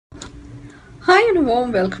Hi and a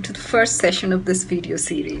warm welcome to the first session of this video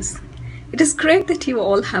series. It is great that you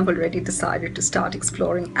all have already decided to start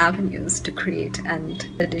exploring avenues to create an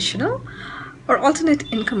additional or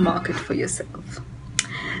alternate income market for yourself.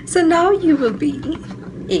 So now you will be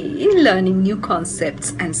A. learning new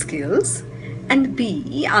concepts and skills, and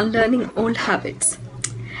B. unlearning old habits.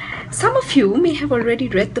 Some of you may have already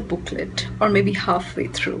read the booklet or maybe halfway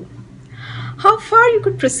through. How far you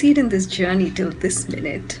could proceed in this journey till this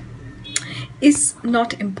minute is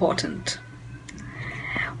not important.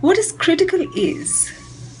 What is critical is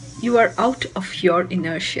you are out of your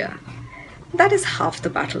inertia. That is half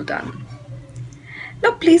the battle done.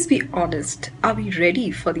 Now please be honest, are we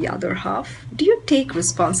ready for the other half? Do you take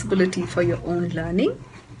responsibility for your own learning?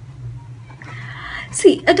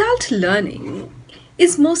 See, adult learning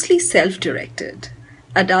is mostly self-directed.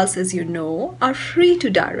 Adults, as you know, are free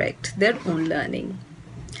to direct their own learning.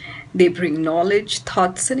 They bring knowledge,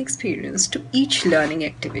 thoughts, and experience to each learning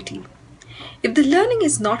activity. If the learning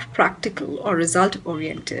is not practical or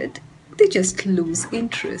result-oriented, they just lose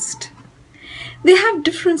interest. They have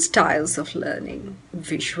different styles of learning: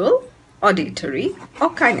 visual, auditory, or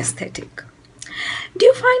kinesthetic. Do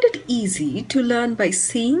you find it easy to learn by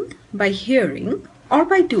seeing, by hearing, or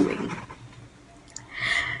by doing?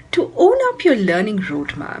 To own up your learning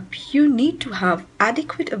roadmap, you need to have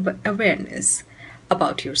adequate awareness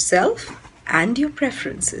about yourself and your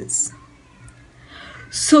preferences.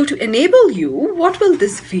 So to enable you, what will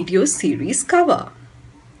this video series cover?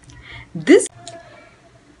 There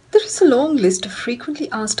is a long list of frequently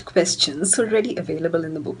asked questions already available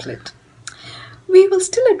in the booklet. We will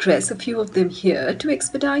still address a few of them here to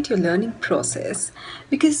expedite your learning process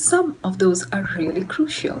because some of those are really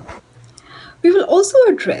crucial. We will also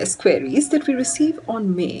address queries that we receive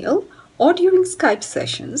on mail or during Skype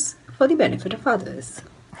sessions for the benefit of others.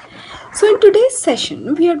 So in today's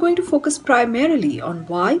session, we are going to focus primarily on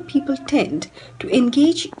why people tend to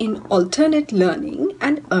engage in alternate learning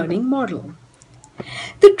and earning model.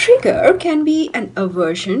 The trigger can be an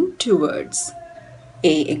aversion towards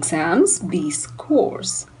A. exams, B.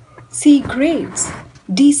 scores, C. grades,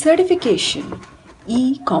 D. certification,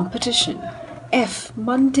 E. competition, F.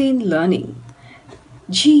 mundane learning,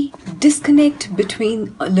 G. disconnect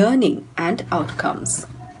between learning and outcomes.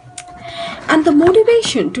 And the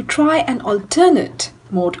motivation to try an alternate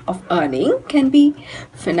mode of earning can be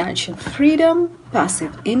financial freedom,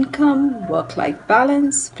 passive income, work-life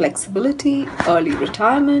balance, flexibility, early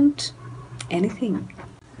retirement, anything.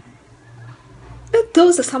 But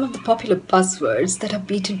those are some of the popular buzzwords that are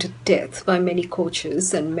beaten to death by many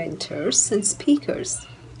coaches and mentors and speakers.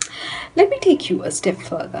 Let me take you a step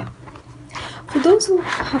further. For those who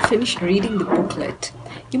have finished reading the booklet,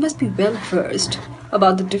 you must be well versed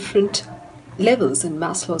about the different levels in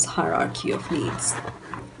Maslow's hierarchy of needs.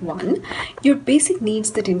 1. Your basic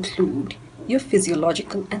needs that include your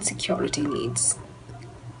physiological and security needs.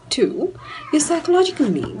 2. Your psychological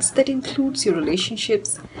needs that includes your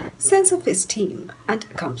relationships, sense of esteem, and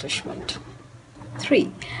accomplishment.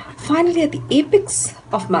 3. Finally, at the apex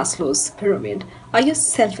of Maslow's pyramid are your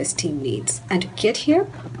self-esteem needs, and to get here,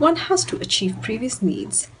 one has to achieve previous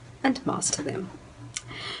needs and master them.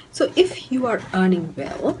 So if you are earning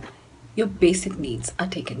well, your basic needs are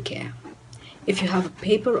taken care. If you have a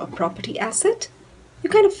paper or property asset, you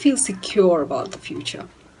kind of feel secure about the future.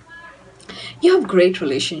 You have great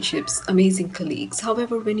relationships, amazing colleagues.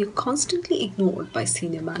 However, when you're constantly ignored by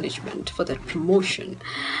senior management for that promotion,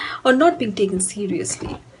 or not being taken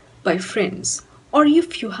seriously by friends, or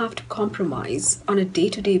if you have to compromise on a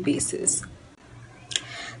day-to-day basis,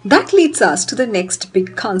 that leads us to the next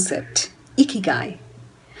big concept, IKIGAI.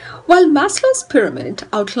 While Maslow's pyramid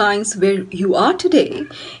outlines where you are today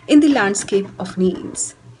in the landscape of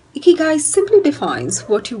needs, IKIGAI simply defines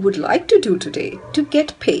what you would like to do today to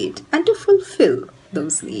get paid and to fulfill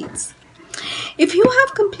those needs. If you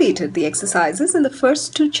have completed the exercises in the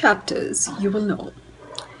first 2 chapters, you will know.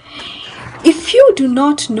 If you do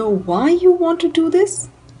not know why you want to do this,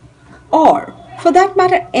 or for that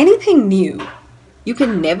matter anything new, you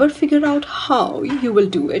can never figure out how you will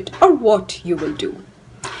do it or what you will do.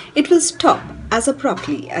 It will stop as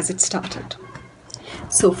abruptly as it started.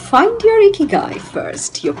 So find your Ikigai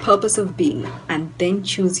first, your purpose of being, and then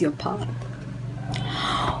choose your path.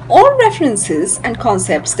 All references and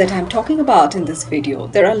concepts that I'm talking about in this video,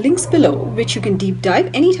 there are links below which you can deep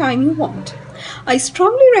dive anytime you want. I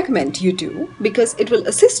strongly recommend you do because it will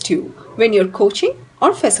assist you when you're coaching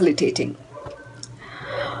or facilitating.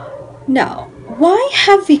 Now, why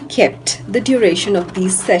have we kept the duration of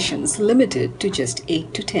these sessions limited to just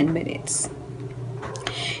 8 to 10 minutes?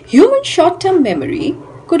 Human short-term memory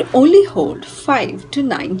could only hold 5 to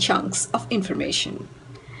 9 chunks of information.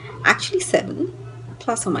 Actually 7,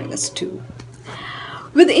 plus or minus 2.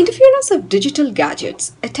 With the interference of digital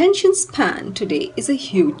gadgets, attention span today is a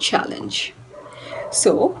huge challenge.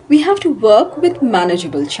 So we have to work with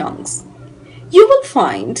manageable chunks. You will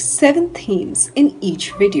find 7 themes in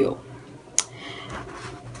each video.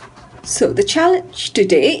 So the challenge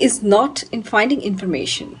today is not in finding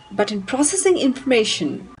information, but in processing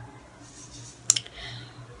information.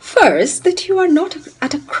 First, that you are not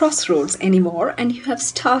at a crossroads anymore and you have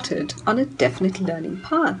started on a definite learning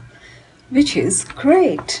path, which is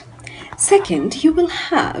great. Second, you will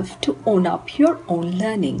have to own up your own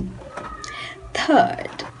learning.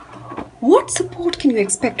 Third, what support can you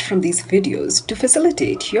expect from these videos to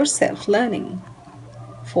facilitate your self-learning?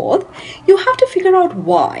 Fourth, you have to figure out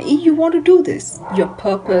why you want to do this, your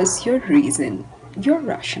purpose, your reason, your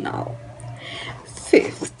rationale.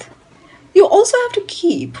 Fifth, you also have to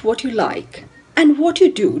keep what you like and what you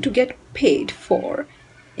do to get paid for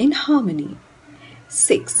in harmony.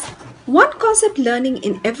 Sixth, one concept learning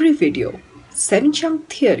in every video, 7-chunk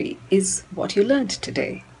theory is what you learned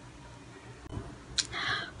today.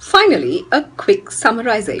 Finally, a quick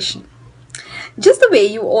summarization. Just the way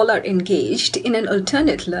you all are engaged in an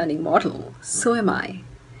alternate learning model, so am I.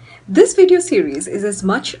 This video series is as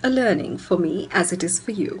much a learning for me as it is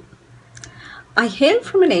for you. I hail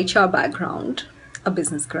from an HR background, a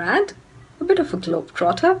business grad, a bit of a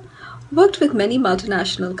globetrotter, worked with many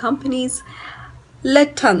multinational companies,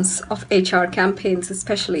 led tons of HR campaigns,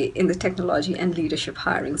 especially in the technology and leadership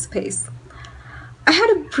hiring space. I had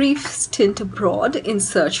a brief stint abroad in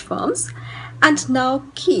search firms and now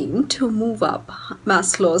keen to move up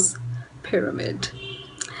Maslow's pyramid.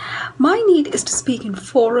 My need is to speak in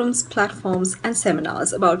forums, platforms, and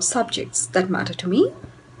seminars about subjects that matter to me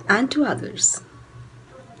and to others.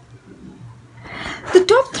 The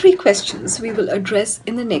top 3 questions we will address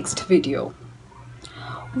in the next video.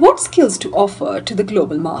 What skills to offer to the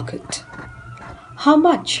global market? How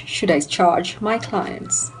much should I charge my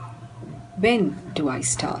clients? When do I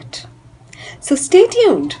start? So stay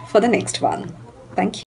tuned for the next one. Thank you.